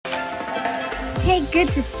Hey,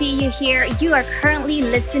 good to see you here. You are currently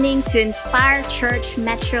listening to Inspire Church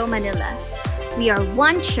Metro Manila. We are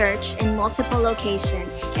one church in multiple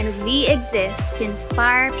locations, and we exist to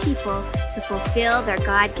inspire people to fulfill their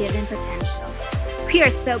God-given potential. We are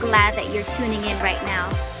so glad that you're tuning in right now.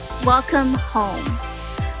 Welcome home.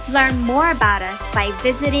 Learn more about us by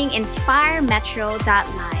visiting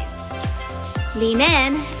inspiremetro.live. Lean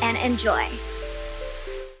in and enjoy.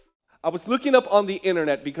 I was looking up on the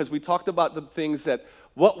internet because we talked about the things that,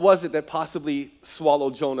 what was it that possibly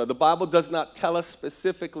swallowed Jonah? The Bible does not tell us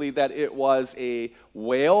specifically that it was a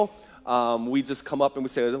whale. We just come up and we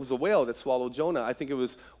say it was a whale that swallowed Jonah. I think it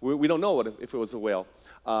was, we don't know if it was a whale.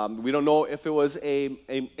 We don't know if it was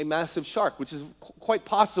a massive shark, which is quite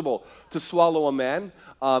possible to swallow a man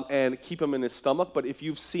and keep him in his stomach. But if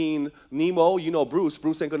you've seen Nemo, you know Bruce.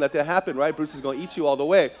 Bruce ain't going to let that happen, right? Bruce is going to eat you all the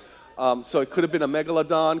way. So it could have been a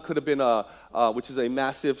megalodon, could have been which is a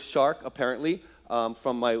massive shark, apparently,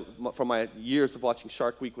 from my years of watching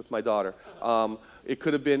Shark Week with my daughter. It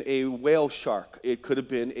could have been a whale shark. It could have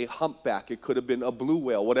been a humpback. It could have been a blue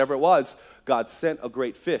whale. Whatever it was, God sent a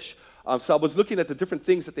great fish. So I was looking at the different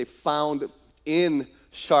things that they found in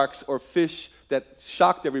sharks or fish that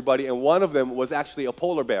shocked everybody, and one of them was actually a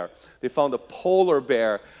polar bear. They found a polar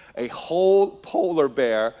bear, a whole polar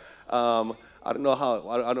bear. I don't know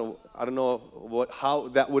how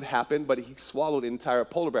that would happen, but he swallowed an entire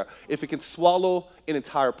polar bear. If it can swallow an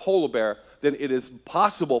entire polar bear, then it is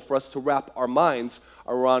possible for us to wrap our minds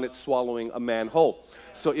around it swallowing a man whole.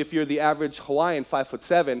 So if you're the average Hawaiian,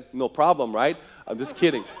 5'7", no problem, right? I'm just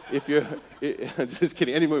kidding. If you're, just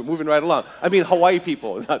kidding. Anyway, moving right along. I mean Hawaii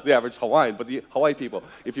people, not the average Hawaiian, but the Hawaii people.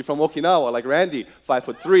 If you're from Okinawa, like Randy,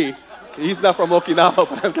 5'3", he's not from Okinawa,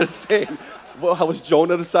 but I'm just saying. Well, how was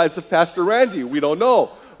Jonah the size of Pastor Randy? We don't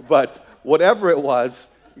know. But whatever it was,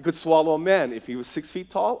 he could swallow a man if he was 6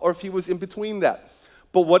 feet tall or if he was in between that.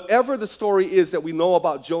 But whatever the story is that we know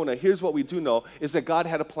about Jonah, here's what we do know, is that God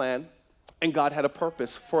had a plan and God had a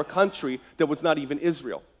purpose for a country that was not even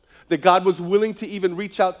Israel. That God was willing to even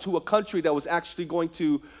reach out to a country that was actually going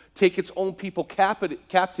to take its own people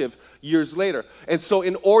captive years later. And so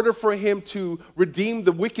in order for him to redeem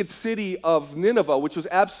the wicked city of Nineveh, which was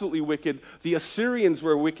absolutely wicked, the Assyrians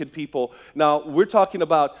were wicked people. Now, we're talking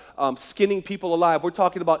about skinning people alive. We're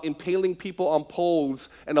talking about impaling people on poles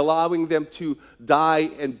and allowing them to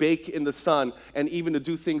die and bake in the sun, and even to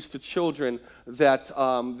do things to children that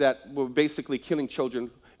were basically killing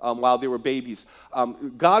children while they were babies.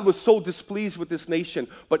 God was so displeased with this nation,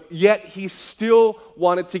 but yet he still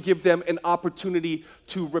wanted to give them an opportunity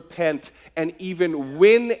to repent and even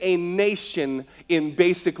win a nation in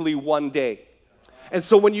basically one day. And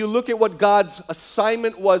so when you look at what God's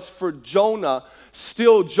assignment was for Jonah,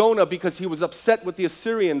 still Jonah, because he was upset with the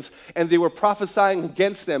Assyrians and they were prophesying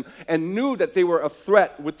against them and knew that they were a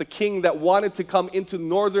threat with the king that wanted to come into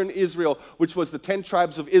northern Israel, which was the 10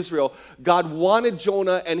 tribes of Israel. God wanted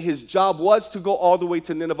Jonah, and his job was to go all the way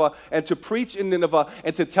to Nineveh and to preach in Nineveh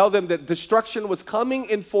and to tell them that destruction was coming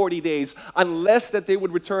in 40 days unless that they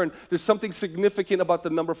would return. There's something significant about the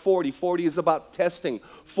number 40. 40 is about testing.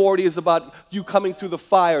 40 is about you coming through the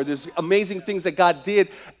fire. There's amazing things that God did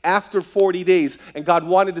after 40 days, and God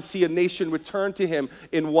wanted to see a nation return to him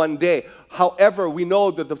in one day. However, we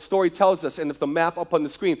know that the story tells us, and if the map up on the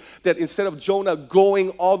screen, that instead of Jonah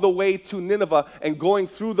going all the way to Nineveh and going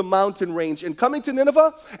through the mountain range and coming to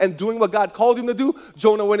Nineveh and doing what God called him to do,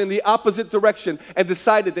 Jonah went in the opposite direction and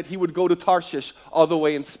decided that he would go to Tarshish all the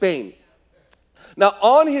way in Spain. Now,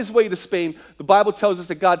 on his way to Spain, the Bible tells us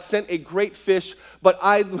that God sent a great fish, but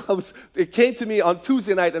it came to me on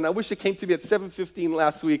Tuesday night, and I wish it came to me at 7:15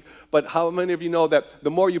 last week, but how many of you know that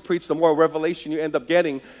the more you preach, the more revelation you end up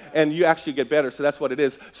getting, and you actually get better, so that's what it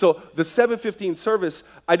is. So the 7:15 service,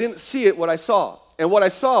 I didn't see it, what I saw. And what I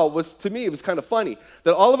saw was, to me, it was kind of funny,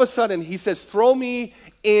 that all of a sudden he says, throw me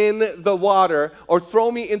in the water, or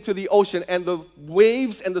throw me into the ocean, and the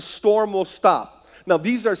waves and the storm will stop. Now,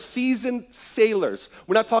 these are seasoned sailors.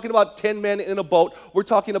 We're not talking about 10 men in a boat. We're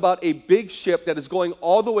talking about a big ship that is going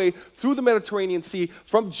all the way through the Mediterranean Sea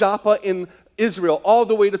from Joppa in Israel all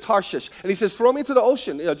the way to Tarshish. And he says, throw me into the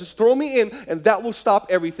ocean. Just throw me in, and that will stop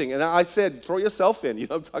everything. And I said, throw yourself in. You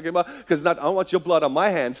know what I'm talking about? Because I don't want your blood on my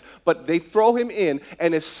hands. But they throw him in,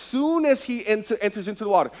 and as soon as he enters into the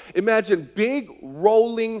water, imagine big,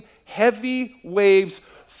 rolling, heavy waves,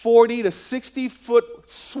 40 to 60-foot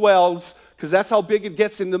swells, because that's how big it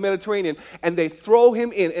gets in the Mediterranean, and they throw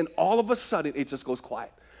him in, and all of a sudden, it just goes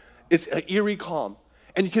quiet. It's an eerie calm.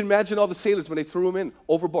 And you can imagine all the sailors, when they threw him in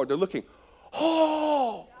overboard, they're looking,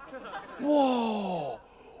 oh, whoa,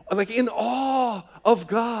 like in awe of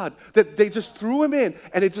God, that they just threw him in,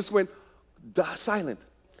 and it just went silent.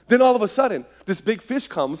 Then all of a sudden, this big fish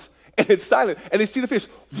comes, and it's silent. And they see the fish.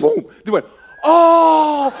 Boom! They went,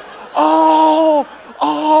 oh, oh,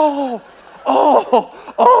 oh, oh,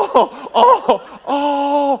 oh, oh,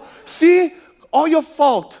 oh. See? All your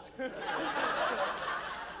fault. It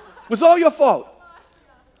was all your fault.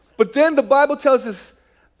 But then the Bible tells us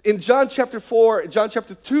in John chapter 4, John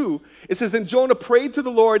chapter 2, it says, then Jonah prayed to the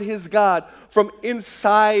Lord his God from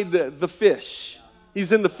inside the fish.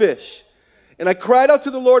 He's in the fish. And I cried out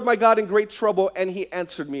to the Lord my God in great trouble, and he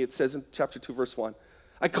answered me, it says in chapter 2, verse 1.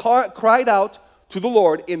 I cried out to the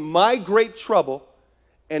Lord in my great trouble,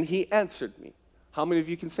 and he answered me. How many of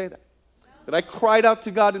you can say that? That I cried out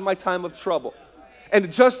to God in my time of trouble.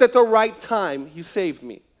 And just at the right time, he saved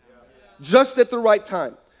me. Just at the right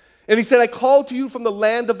time. And he said, I called to you from the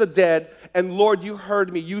land of the dead, and Lord, you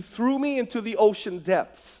heard me. You threw me into the ocean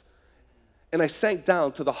depths, and I sank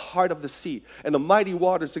down to the heart of the sea, and the mighty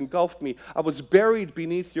waters engulfed me. I was buried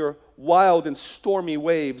beneath your wild and stormy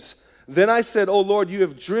waves. Then I said, O Lord, you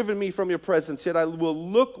have driven me from your presence, yet I will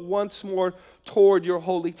look once more toward your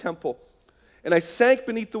holy temple. And I sank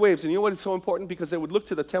beneath the waves. And you know what is so important? Because they would look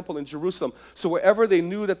to the temple in Jerusalem. So wherever they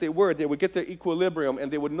knew that they would get their equilibrium,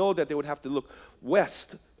 and they would know that they would have to look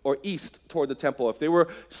west or east toward the temple. If they were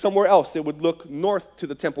somewhere else, they would look north to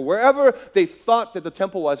the temple. Wherever they thought that the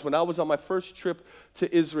temple was. When I was on my first trip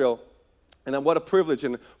to Israel, and what a privilege,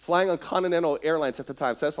 and flying on Continental Airlines at the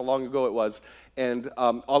time, so that's how long ago it was, and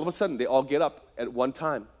all of a sudden they all get up at one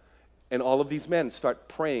time, and all of these men start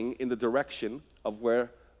praying in the direction of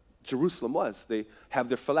where Jerusalem was. They have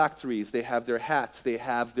their phylacteries, they have their hats, they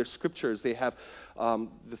have their scriptures, they have I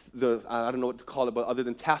don't know what to call it, but other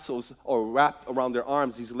than tassels or wrapped around their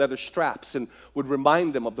arms, these leather straps, and would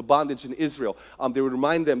remind them of the bondage in Israel. They would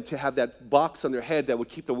remind them to have that box on their head that would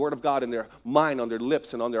keep the word of God in their mind, on their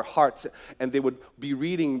lips, and on their hearts. And they would be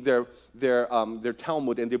reading their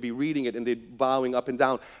Talmud, and they'd be reading it, and they'd be bowing up and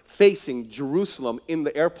down, facing Jerusalem in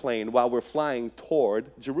the airplane while we're flying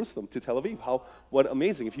toward Jerusalem to Tel Aviv. What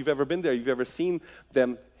amazing. If you've ever been there, you've ever seen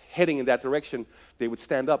them heading in that direction, they would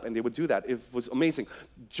stand up and they would do that. It was amazing.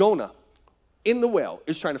 Jonah, in the whale,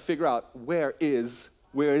 is trying to figure out where is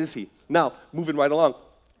he? Now, moving right along,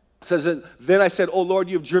 it says, then I said, O Lord,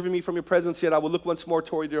 you have driven me from your presence, yet I will look once more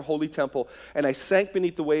toward your holy temple. And I sank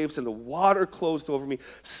beneath the waves, and the water closed over me.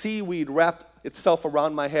 Seaweed wrapped itself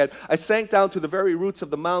around my head. I sank down to the very roots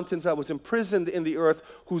of the mountains. I was imprisoned in the earth,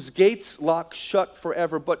 whose gates lock shut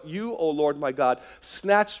forever. But you, O Lord my God,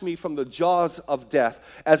 snatched me from the jaws of death.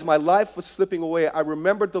 As my life was slipping away, I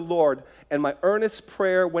remembered the Lord, and my earnest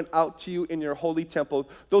prayer went out to you in your holy temple.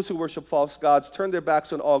 Those who worship false gods turn their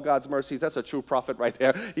backs on all God's mercies. That's a true prophet right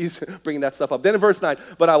there. He's bringing that stuff up. Then in verse 9,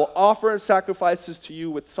 but I will offer sacrifices to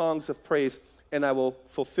you with songs of praise, and I will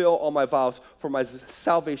fulfill all my vows, for my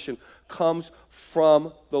salvation comes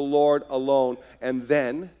from the Lord alone. And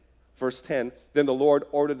then, verse 10, then the Lord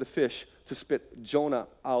ordered the fish to spit Jonah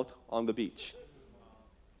out on the beach.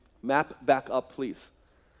 Map back up, please.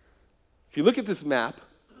 If you look at this map,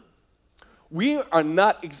 we are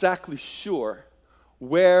not exactly sure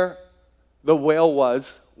where the whale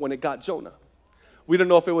was when it got Jonah. We don't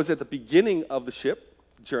know if it was at the beginning of the ship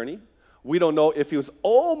journey. We don't know if he was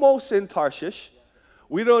almost in Tarshish.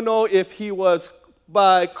 We don't know if he was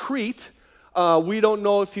by Crete. We don't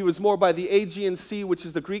know if he was more by the Aegean Sea, which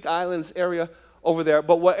is the Greek islands area over there.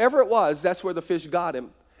 But whatever it was, that's where the fish got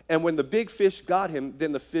him. And when the big fish got him,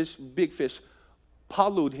 then the big fish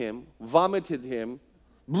polluted him, vomited him,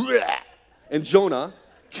 and Jonah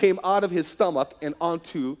came out of his stomach and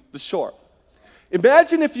onto the shore.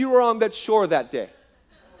 Imagine if you were on that shore that day.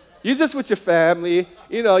 You're just with your family,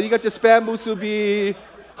 you got your spam musubi,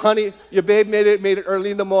 honey, your babe made it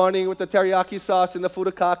early in the morning with the teriyaki sauce and the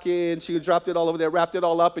furikake, and she dropped it all over there, wrapped it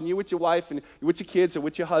all up, and you with your wife, and you with your kids, or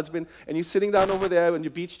with your husband, and you're sitting down over there in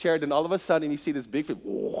your beach chair, and all of a sudden you see this big fish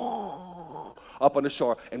up on the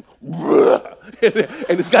shore, and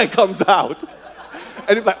this guy comes out,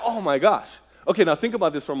 and you're like, oh my gosh. Okay, now think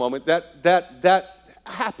about this for a moment. That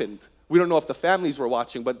happened. We don't know if the families were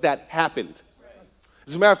watching, but that happened.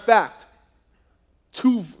 As a matter of fact,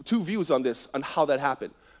 two views on this, on how that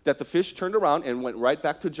happened. That the fish turned around and went right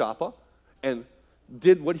back to Joppa and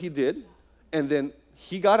did what he did, and then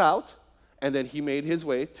he got out, and then he made his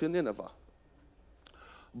way to Nineveh.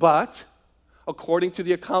 But, according to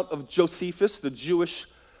the account of Josephus, the Jewish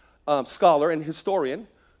scholar and historian,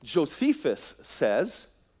 Josephus says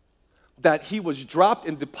that he was dropped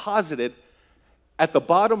and deposited at the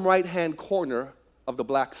bottom right-hand corner of the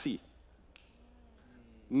Black Sea.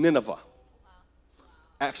 Nineveh.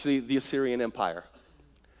 Actually, the Assyrian Empire.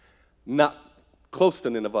 Not close to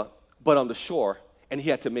Nineveh, but on the shore. and he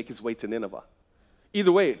had to make his way to Nineveh.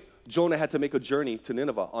 Either way, Jonah had to make a journey to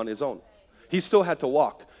Nineveh on his own. He still had to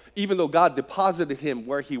walk. Even though God deposited him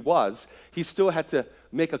where he was, he still had to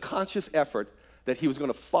make a conscious effort that he was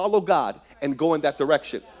going to follow God and go in that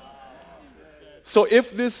direction. So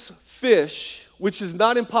if this fish, which is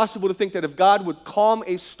not impossible to think that if God would calm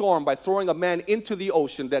a storm by throwing a man into the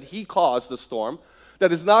ocean, that he caused the storm,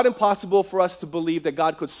 that is not impossible for us to believe that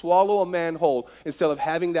God could swallow a man whole instead of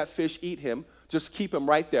having that fish eat him. Just keep him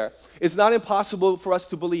right there. It's not impossible for us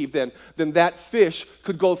to believe then that fish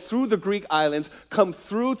could go through the Greek islands, come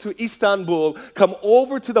through to Istanbul, come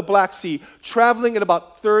over to the Black Sea, traveling at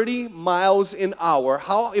about 30 miles an hour.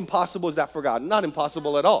 How impossible is that for God? Not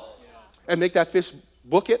impossible at all. And make that fish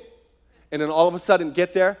book it, and then all of a sudden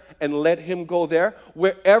get there and let him go there.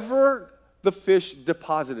 Wherever the fish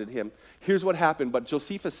deposited him, here's what happened. But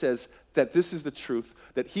Josephus says that this is the truth,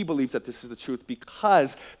 that he believes that this is the truth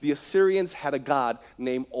because the Assyrians had a god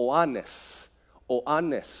named Oannes.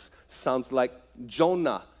 Oannes sounds like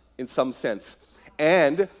Jonah in some sense.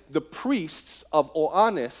 And the priests of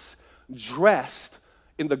Oannes dressed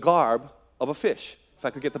in the garb of a fish. If I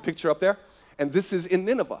could get the picture up there. And this is in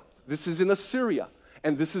Nineveh. This is in Assyria.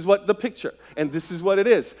 And this is what the picture, and this is what it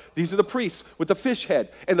is. These are the priests with the fish head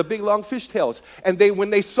and the big long fish tails. And when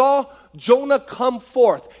they saw Jonah come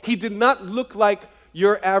forth, he did not look like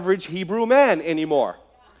your average Hebrew man anymore.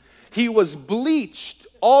 He was bleached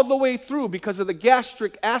all the way through because of the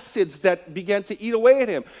gastric acids that began to eat away at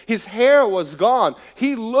him. His hair was gone.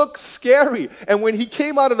 He looked scary. And when he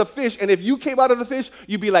came out of the fish, and if you came out of the fish,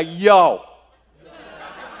 you'd be like, yo.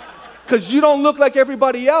 Because you don't look like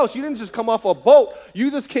everybody else. You didn't just come off a boat.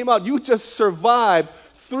 You just came out. You just survived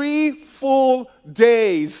 3 full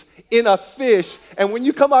days in a fish. And when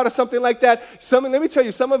you come out of something like that, let me tell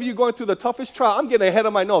you, some of you going through the toughest trial. I'm getting ahead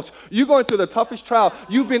of my notes. You're going through the toughest trial.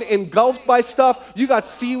 You've been engulfed by stuff. You got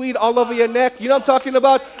seaweed all over your neck. You know what I'm talking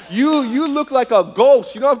about? You look like a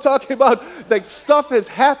ghost. You know what I'm talking about? Like stuff has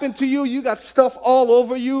happened to you. You got stuff all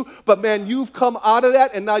over you. But man, you've come out of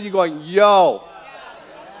that and now you're going, yo.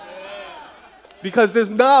 Because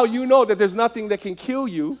you know that there's nothing that can kill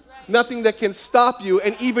you, nothing that can stop you,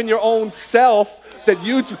 and even your own self, that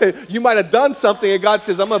you might have done something, and God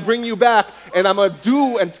says, I'm going to bring you back, and I'm going to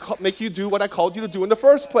do and make you do what I called you to do in the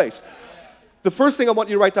first place. The first thing I want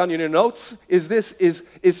you to write down in your notes is this, is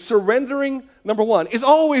surrendering, number one, is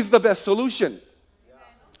always the best solution.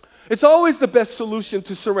 It's always the best solution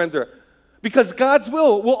to surrender, because God's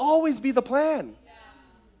will always be the plan.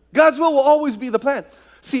 God's will always be the plan.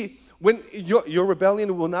 See, when your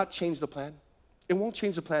rebellion will not change the plan. It won't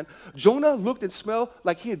change the plan. Jonah looked and smelled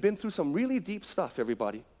like he had been through some really deep stuff,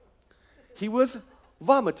 everybody. He was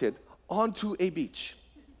vomited onto a beach.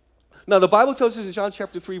 Now, the Bible tells us in John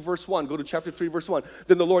chapter 3, verse 1, go to chapter 3, verse 1,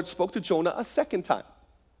 then the Lord spoke to Jonah a second time.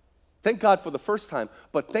 Thank God for the first time,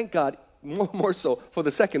 but thank God more so for the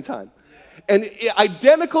second time. And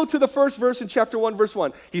identical to the first verse in chapter 1, verse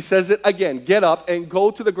 1, he says it again. Get up and go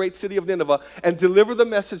to the great city of Nineveh and deliver the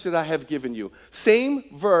message that I have given you. Same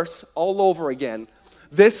verse all over again.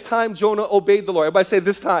 This time Jonah obeyed the Lord. Everybody say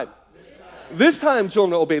this time. This time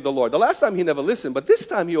Jonah obeyed the Lord. The last time he never listened, but this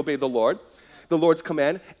time he obeyed the Lord's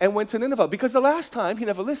command, and went to Nineveh. Because the last time he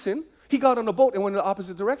never listened, he got on a boat and went in the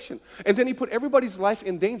opposite direction. And then he put everybody's life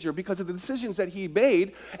in danger because of the decisions that he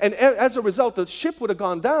made. And as a result, the ship would have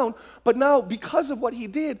gone down. But now, because of what he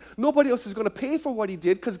did, nobody else is going to pay for what he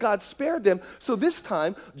did because God spared them. So this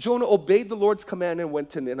time, Jonah obeyed the Lord's command and went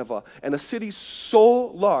to Nineveh. And a city so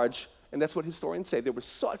large, and that's what historians say, there was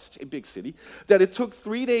such a big city, that it took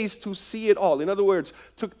 3 days to see it all. In other words,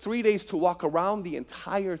 it took 3 days to walk around the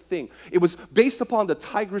entire thing. It was based upon the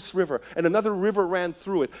Tigris River, and another river ran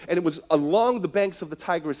through it, and it was along the banks of the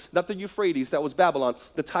Tigris, not the Euphrates, that was Babylon,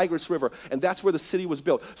 the Tigris River, and that's where the city was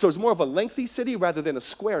built. So it was more of a lengthy city rather than a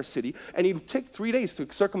square city, and it would take 3 days to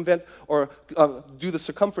circumvent or do the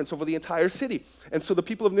circumference over the entire city. And so the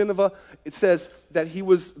people of Nineveh, it says that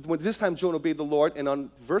this time Jonah obeyed the Lord, and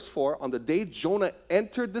on verse 4, on the day Jonah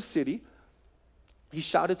entered the city, he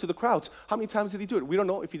shouted to the crowds. How many times did he do it? We don't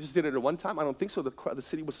know if he just did it at one time. I don't think so. The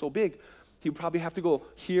city was so big. He would probably have to go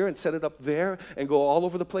here and set it up there and go all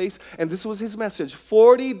over the place. And this was his message.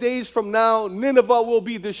 40 days from now, Nineveh will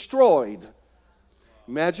be destroyed.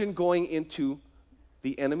 Imagine going into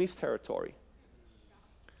the enemy's territory.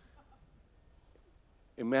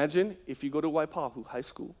 Imagine if you go to Waipahu High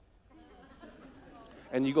School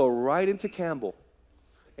and you go right into Campbell.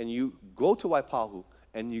 And you go to Waipahu,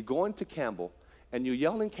 and you go into Campbell, and you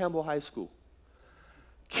yell in Campbell High School,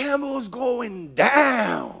 Campbell's going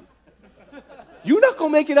down. You're not going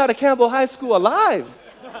to make it out of Campbell High School alive.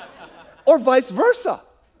 Or vice versa.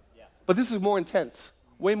 But this is more intense,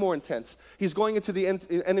 way more intense. He's going into the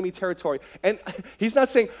enemy territory. And he's not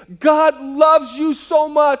saying, God loves you so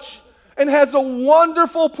much and has a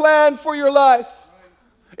wonderful plan for your life.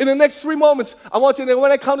 In the next 3 moments, I want you to,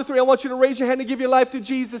 when I count to 3, I want you to raise your hand and give your life to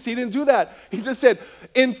Jesus. He didn't do that. He just said,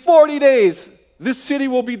 in 40 days, this city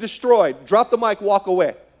will be destroyed. Drop the mic, walk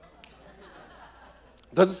away.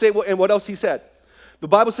 Doesn't say, and what else he said. The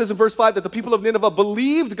Bible says in verse 5 that the people of Nineveh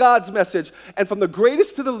believed God's message, and from the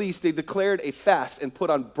greatest to the least, they declared a fast and put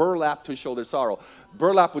on burlap to show their sorrow.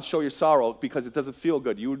 Burlap would show your sorrow because it doesn't feel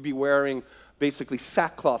good. You would be wearing basically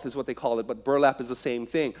sackcloth is what they call it, but burlap is the same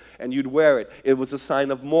thing, and you'd wear it. It was a sign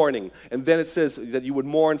of mourning. And then it says that you would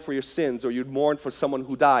mourn for your sins, or you'd mourn for someone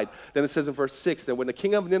who died. Then it says in verse 6 that when the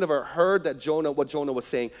king of Nineveh heard that what Jonah was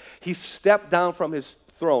saying, he stepped down from his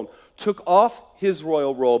throne, took off his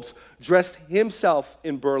royal robes, dressed himself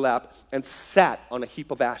in burlap, and sat on a heap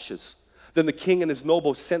of ashes. Then the king and his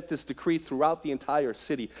nobles sent this decree throughout the entire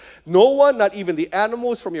city. No one, not even the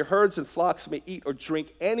animals from your herds and flocks, may eat or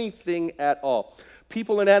drink anything at all.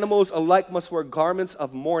 People and animals alike must wear garments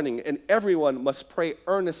of mourning, and everyone must pray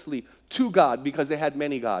earnestly to God because they had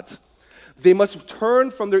many gods. They must turn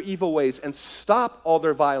from their evil ways and stop all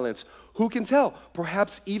their violence. Who can tell?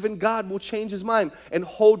 Perhaps even God will change his mind and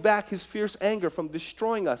hold back his fierce anger from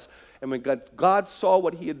destroying us. And when God saw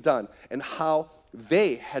what he had done and how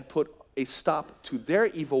they had put a stop to their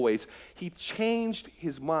evil ways, he changed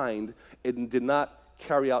his mind and did not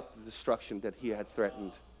carry out the destruction that he had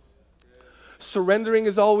threatened. Surrendering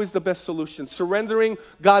is always the best solution. Surrendering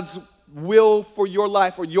God's will for your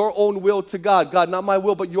life, or your own will to God. God, not my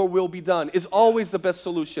will, but your will be done, is always the best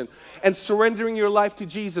solution. And surrendering your life to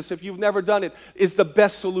Jesus, if you've never done it, is the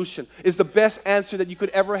best solution, is the best answer that you could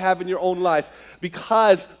ever have in your own life.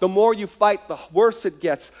 Because the more you fight, the worse it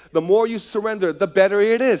gets. The more you surrender, the better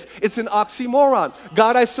it is. It's an oxymoron.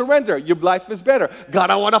 God, I surrender. Your life is better. God,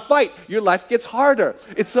 I want to fight. Your life gets harder.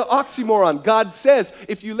 It's an oxymoron. God says,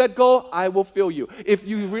 if you let go, I will fill you. If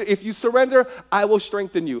you surrender, I will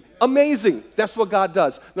strengthen you. Amazing. That's what God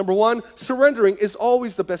does. Number one, surrendering is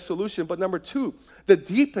always the best solution. But number two, the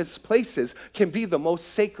deepest places can be the most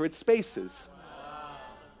sacred spaces.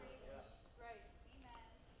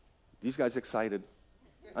 These guys excited.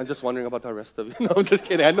 I'm just wondering about the rest of you. No, I'm just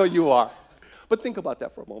kidding. I know you are. But think about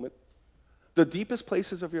that for a moment. The deepest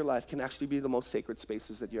places of your life can actually be the most sacred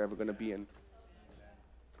spaces that you're ever going to be in.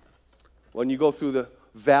 When you go through the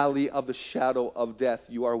valley of the shadow of death,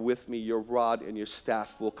 you are with me. Your rod and your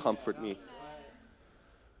staff will comfort me.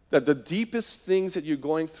 That the deepest things that you're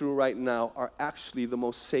going through right now are actually the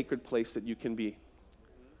most sacred place that you can be.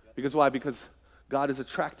 Because why? Because God is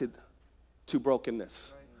attracted to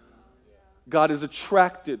brokenness. God is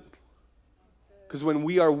attracted because when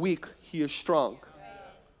we are weak, he is strong.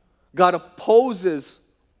 God opposes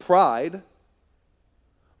pride,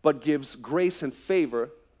 but gives grace and favor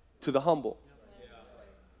to the humble.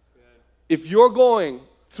 If you're going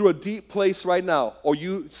through a deep place right now, or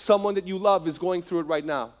someone that you love is going through it right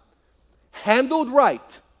now, handled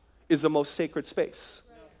right is the most sacred space.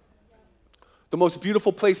 The most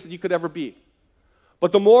beautiful place that you could ever be.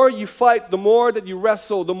 But the more you fight, the more that you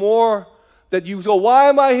wrestle, the more that you go, why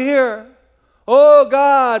am I here? Oh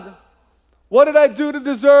God, what did I do to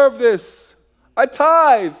deserve this? I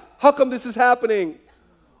tithe. How come this is happening?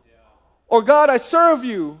 Or God, I serve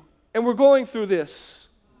you, and we're going through this.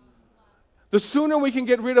 The sooner we can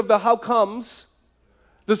get rid of the how comes,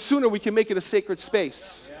 the sooner we can make it a sacred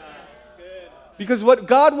space. Because what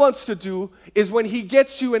God wants to do is when he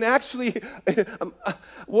gets you and actually, I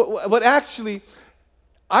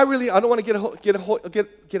don't want to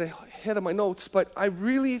get ahead of my notes, but I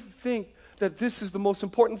really think that this is the most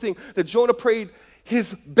important thing, that Jonah prayed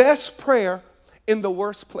his best prayer in the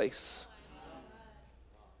worst place.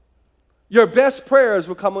 Your best prayers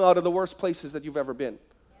were coming out of the worst places that you've ever been.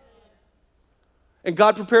 And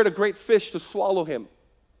God prepared a great fish to swallow him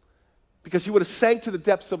because he would have sank to the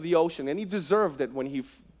depths of the ocean, and he deserved it when he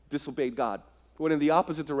disobeyed God. He went in the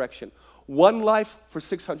opposite direction. One life for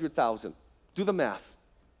 600,000. Do the math.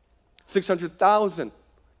 600,000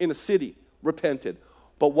 in a city repented.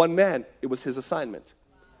 But one man, it was his assignment.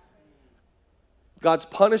 God's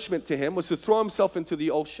punishment to him was to throw himself into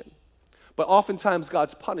the ocean. But oftentimes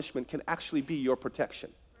God's punishment can actually be your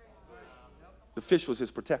protection. The fish was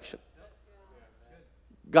his protection.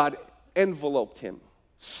 God enveloped him,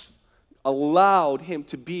 allowed him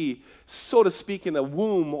to be, so to speak, in a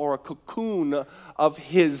womb or a cocoon of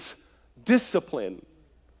his discipline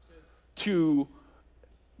to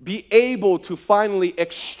be able to finally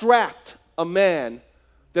extract a man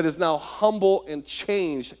that is now humble and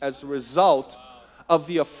changed as a result of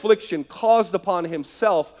the affliction caused upon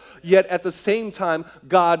himself, yet at the same time,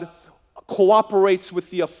 God cooperates with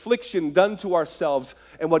the affliction done to ourselves.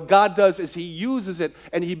 And what God does is he uses it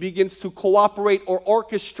and he begins to cooperate or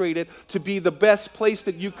orchestrate it to be the best place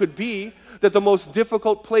that you could be, that the most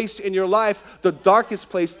difficult place in your life, the darkest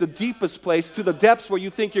place, the deepest place, to the depths where you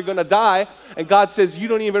think you're going to die. And God says, you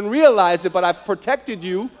don't even realize it, but I've protected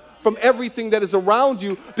you from everything that is around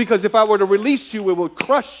you, because if I were to release you, it would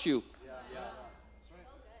crush you.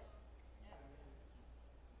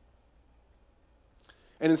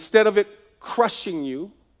 And instead of it crushing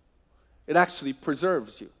you, it actually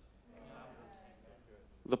preserves you.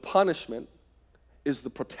 The punishment is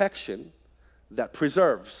the protection that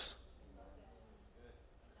preserves.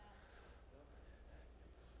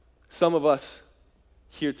 Some of us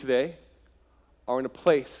here today are in a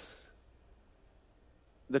place,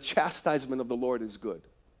 the chastisement of the Lord is good.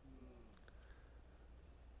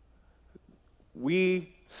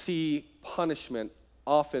 We see punishment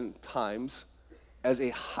oftentimes as a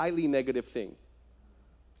highly negative thing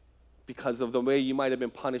because of the way you might have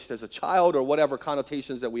been punished as a child, or whatever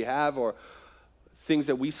connotations that we have, or things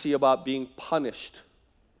that we see about being punished.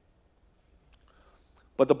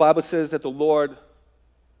 But the Bible says that the Lord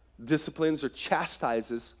disciplines or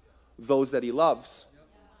chastises those that he loves.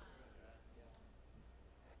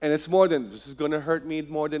 And it's more than, this is going to hurt me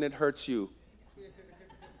more than it hurts you.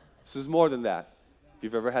 This is more than that. If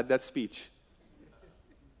you've ever had that speech.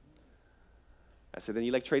 I said, then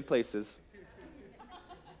you like trade places.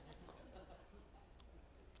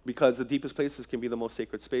 Because the deepest places can be the most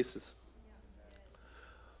sacred spaces.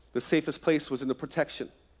 The safest place was in the protection.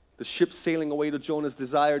 The ship sailing away to Jonah's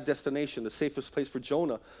desired destination, the safest place for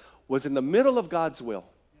Jonah was in the middle of God's will.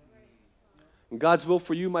 And God's will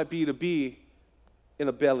for you might be to be in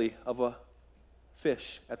the belly of a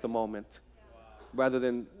fish at the moment, rather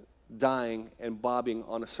than dying and bobbing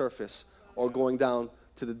on a surface or going down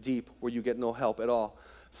to the deep where you get no help at all.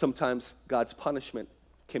 Sometimes God's punishment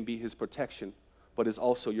can be his protection, but is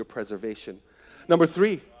also your preservation. Number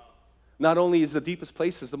 3, not only is the deepest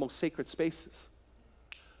places the most sacred spaces,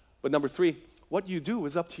 but number 3, what you do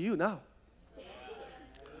is up to you now.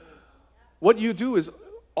 What you do is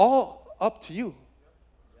all up to you.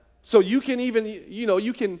 So you can even,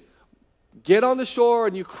 you can get on the shore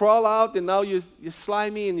and you crawl out, and now you're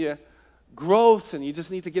slimy and you're gross and you just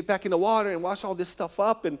need to get back in the water and wash all this stuff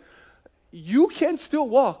up, and you can still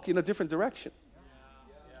walk in a different direction.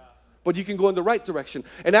 But you can go in the right direction.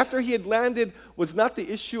 And after he had landed was not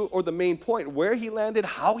the issue or the main point. Where he landed,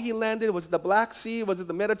 how he landed, was it the Black Sea, was it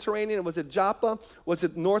the Mediterranean, was it Joppa, was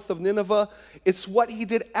it north of Nineveh? It's what he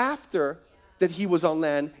did after that he was on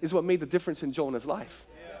land is what made the difference in Jonah's life.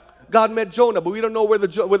 God met Jonah, but we don't know where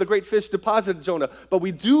the great fish deposited Jonah. But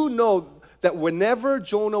we do know that whenever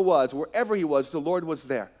Jonah was, wherever he was, the Lord was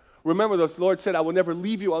there. Remember, the Lord said, I will never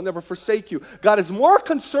leave you, I'll never forsake you. God is more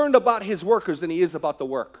concerned about his workers than he is about the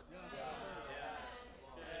work.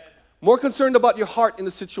 More concerned about your heart in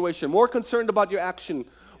the situation, more concerned about your action,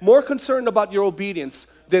 more concerned about your obedience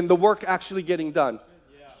than the work actually getting done.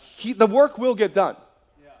 The work will get done,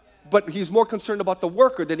 but he's more concerned about the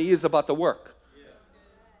worker than he is about the work.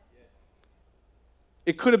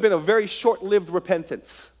 It could have been a very short-lived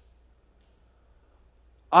repentance.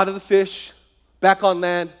 Out of the fish, back on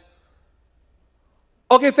land.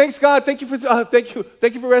 Okay, thanks God. Thank you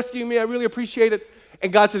for rescuing me. I really appreciate it.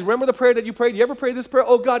 And God says, remember the prayer that you prayed? You ever prayed this prayer?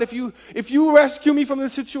 Oh God, if you rescue me from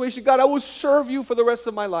this situation, God, I will serve you for the rest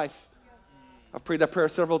of my life. I've prayed that prayer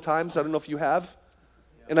several times. I don't know if you have.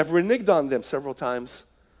 And I've reneged on them several times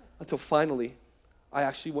until finally I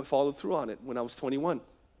actually followed through on it when I was 21.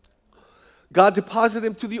 God deposited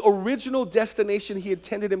him to the original destination he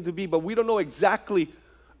intended him to be, but we don't know exactly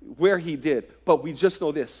where he did. But we just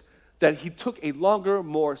know this, that he took a longer,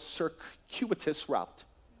 more circuitous route.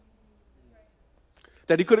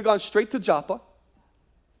 That he could have gone straight to Joppa,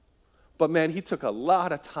 but man, he took a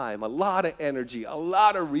lot of time, a lot of energy, a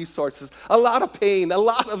lot of resources, a lot of pain,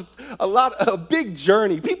 a big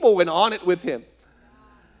journey. People went on it with him.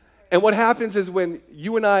 And what happens is when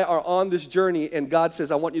you and I are on this journey and God says,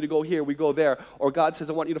 I want you to go here, we go there. Or God says,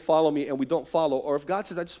 I want you to follow me, and we don't follow. Or if God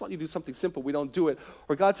says, I just want you to do something simple, we don't do it.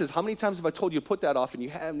 Or God says, how many times have I told you to put that off and you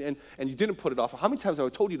haven't, and you didn't put it off? Or how many times have I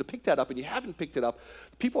told you to pick that up and you haven't picked it up?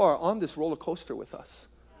 People are on this roller coaster with us.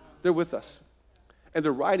 They're with us. And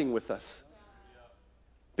they're riding with us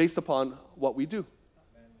based upon what we do.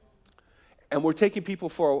 And we're taking people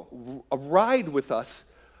for a ride with us,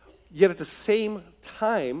 yet at the same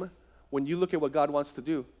time, when you look at what God wants to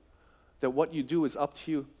do, that what you do is up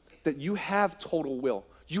to you, that you have total will.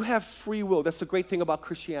 You have free will. That's the great thing about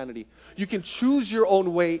Christianity. You can choose your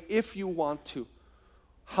own way if you want to.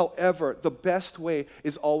 However, the best way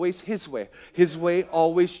is always His way. His way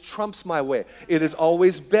always trumps my way. It is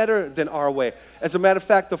always better than our way. As a matter of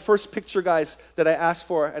fact, the first picture, guys, that I asked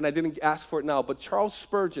for, and I didn't ask for it now, but Charles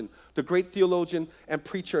Spurgeon, the great theologian and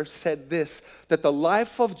preacher, said this, that the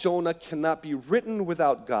life of Jonah cannot be written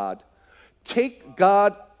without God. Take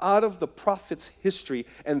God out of the prophet's history,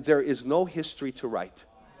 and there is no history to write.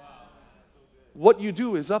 What you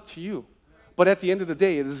do is up to you. But at the end of the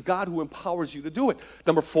day, it is God who empowers you to do it.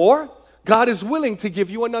 Number 4, God is willing to give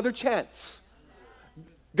you another chance.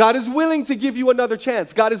 God is willing to give you another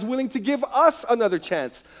chance. God is willing to give us another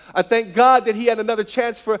chance. I thank God that He had another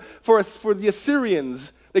chance for the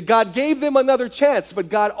Assyrians, that God gave them another chance, but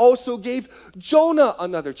God also gave Jonah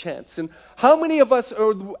another chance. And how many of us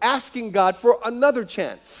are asking God for another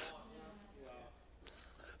chance?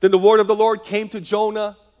 Then the word of the Lord came to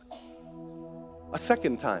Jonah a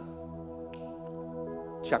second time.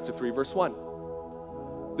 Chapter 3, verse 1.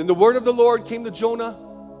 Then the word of the Lord came to Jonah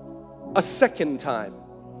a second time.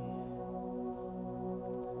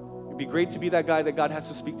 It'd be great to be that guy that God has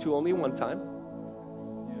to speak to only one time.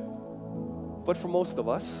 But for most of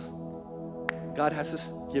us, God has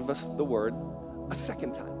to give us the word a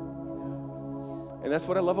second time. And that's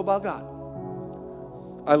what I love about God.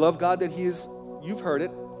 I love God that He is, you've heard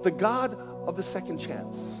it, the God of the second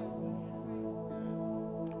chance.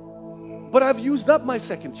 But I've used up my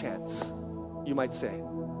second chance, you might say.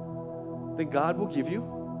 Then God will give you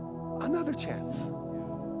another chance.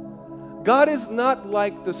 God is not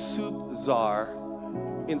like the soup czar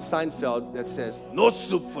in Seinfeld that says, no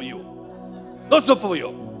soup for you. No soup for you.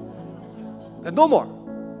 And no more.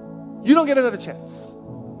 You don't get another chance.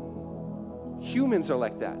 Humans are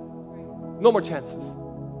like that. No more chances.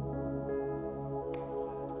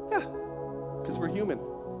 Yeah, because we're human.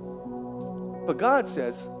 But God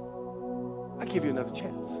says, I give you another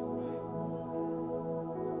chance.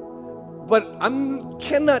 But I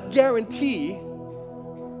cannot guarantee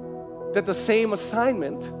that the same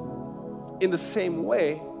assignment in the same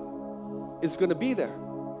way is going to be there.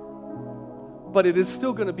 But it is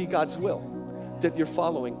still going to be God's will that you're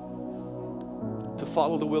following. To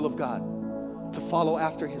follow the will of God. To follow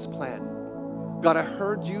after His plan. God, I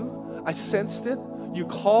heard you. I sensed it. You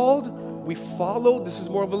called. We followed. This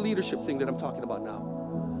is more of a leadership thing that I'm talking about now.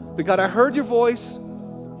 But God, I heard your voice,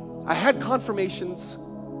 I had confirmations,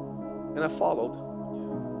 and I followed.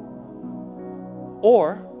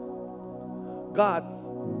 Or, God,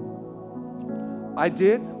 I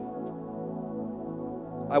did,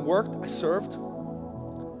 I worked, I served,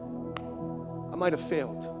 I might have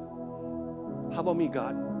failed. How about me,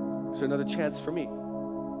 God? Is there another chance for me?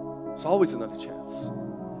 There's always another chance.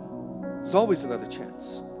 There's always another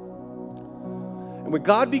chance. And when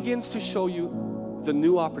God begins to show you the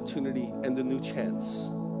new opportunity and the new chance,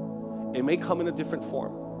 it may come in a different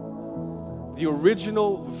form. The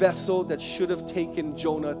original vessel that should have taken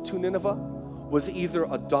Jonah to Nineveh was either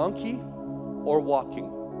a donkey or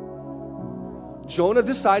walking. Jonah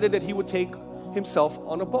decided that he would take himself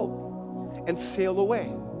on a boat and sail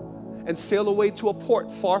away. And sail away to a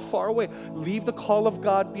port far, far away. Leave the call of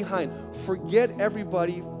God behind. Forget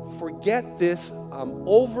everybody. Forget this. I'm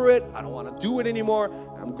over it. I don't want to do it anymore.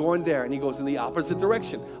 I'm going there. And he goes in the opposite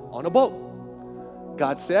direction on a boat.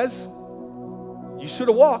 God says, you should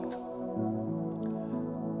have walked.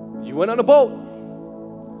 You went on a boat.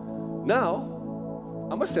 Now,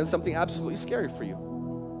 I'm going to send something absolutely scary for you.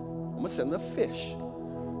 I'm going to send a fish.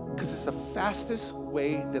 Because it's the fastest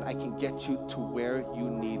way that I can get you to where you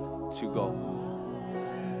need to go.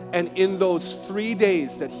 And in those 3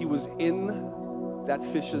 days that he was in that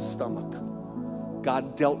fish's stomach,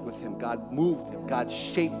 God dealt with him. God moved him. God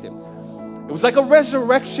shaped him. It was like a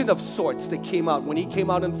resurrection of sorts that came out when he came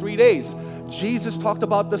out in 3 days. Jesus talked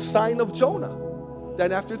about the sign of Jonah.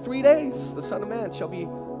 Then after 3 days, the Son of Man shall be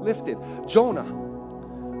lifted. Jonah,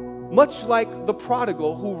 much like the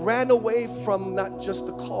prodigal who ran away from not just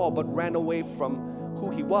the call, but ran away from who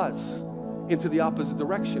he was into the opposite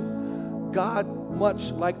direction. God,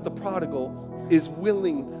 much like the prodigal, is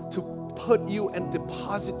willing to put you and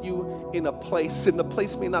deposit you in a place. And the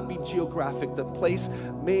place may not be geographic. The place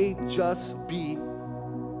may just be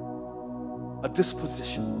a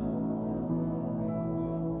disposition,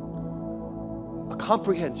 a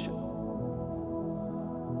comprehension,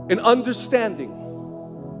 an understanding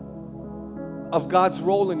of God's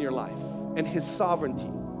role in your life and His sovereignty.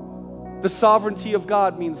 The sovereignty of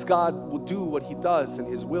God means God will do what He does, and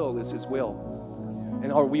His will is His will.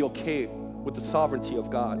 And are we okay with the sovereignty of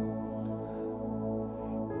God?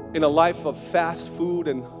 In a life of fast food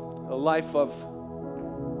and a life of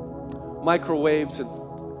microwaves and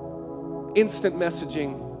instant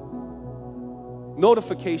messaging,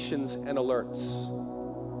 notifications and alerts.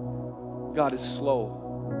 God is slow.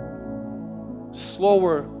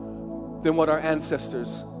 Slower than what our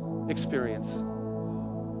ancestors experienced.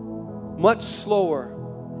 Much slower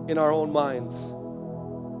in our own minds.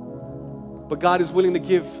 But God is willing to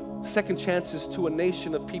give second chances to a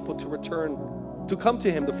nation of people to return, to come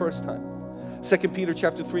to Him the first time. 2 Peter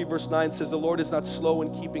chapter 3 verse 9 says, the Lord is not slow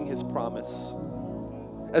in keeping His promise,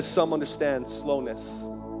 as some understand slowness.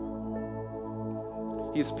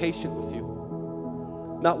 He is patient with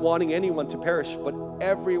you, not wanting anyone to perish, but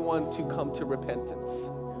everyone to come to repentance.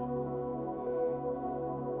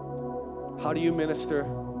 How do you minister?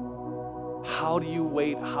 How do you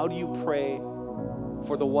wait? How do you pray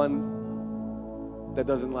for the one that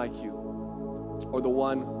doesn't like you, or the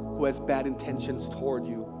one who has bad intentions toward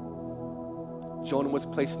you? Jonah was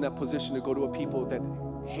placed in that position to go to a people that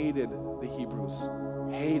hated the Hebrews,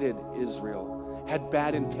 hated Israel, had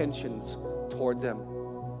bad intentions toward them.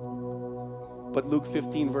 But Luke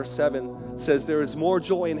 15 verse 7 says, there is more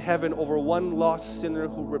joy in heaven over one lost sinner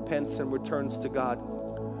who repents and returns to God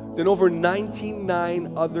than over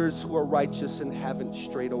 99 others who are righteous and haven't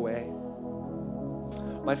strayed away.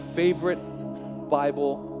 My favorite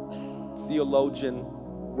Bible theologian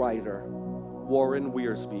writer, Warren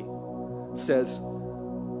Wiersbe, says,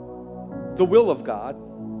 the will of God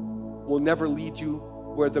will never lead you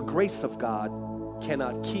where the grace of God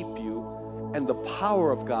cannot keep you and the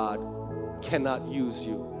power of God cannot use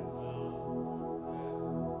you.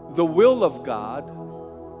 The will of God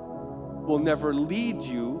will never lead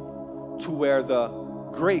you to where the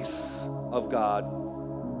grace of God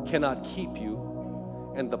cannot keep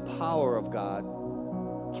you and the power of God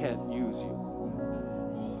can't use you.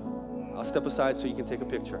 I'll step aside so you can take a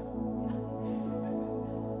picture.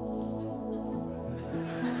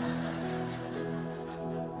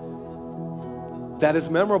 That is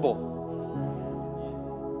memorable.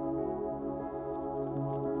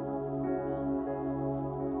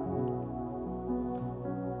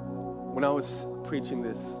 When I was preaching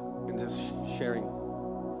this and just sharing,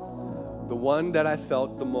 the one that I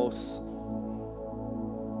felt the most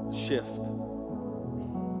shift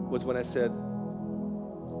was when I said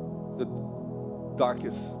the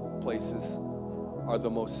darkest places are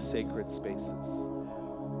the most sacred spaces.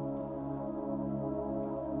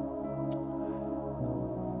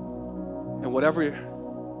 And whatever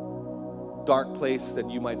dark place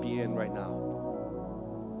that you might be in right now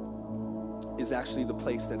is actually the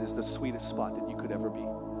place that is the sweetest spot that you could ever be.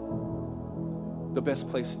 The best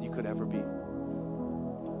place that you could ever be.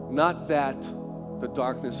 Not that the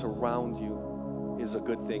darkness around you is a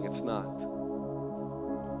good thing, it's not.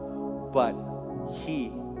 But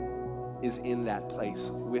He is in that place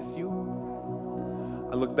with you.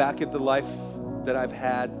 I look back at the life that I've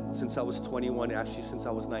had since I was 21, actually since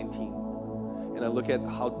I was 19. And I look at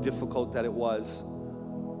how difficult that it was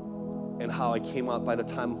and how I came out by the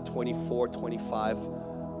time I'm 24, 25,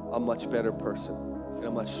 a much better person and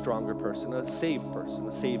a much stronger person, a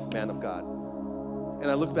saved man of God. And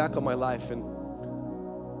I look back on my life and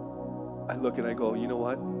I look and I go, you know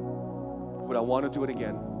what? Would I want to do it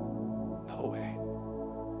again? No way.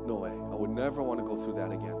 No way. I would never want to go through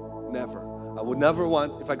that again. Never. I would never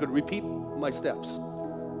want, if I could repeat my steps,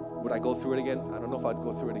 would I go through it again? I don't know if I'd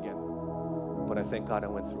go through it again. But I thank God I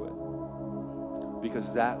went through it.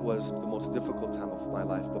 Because that was the most difficult time of my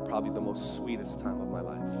life, but probably the most sweetest time of my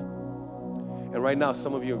life. And right now,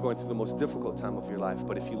 some of you are going through the most difficult time of your life,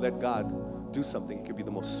 but if you let God do something, it could be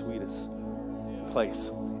the most sweetest place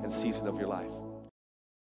and season of your life.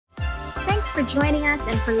 Thanks for joining us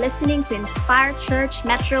and for listening to Inspire Church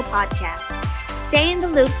Metro Podcast. Stay in the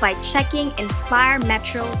loop by checking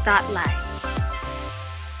inspiremetro.live.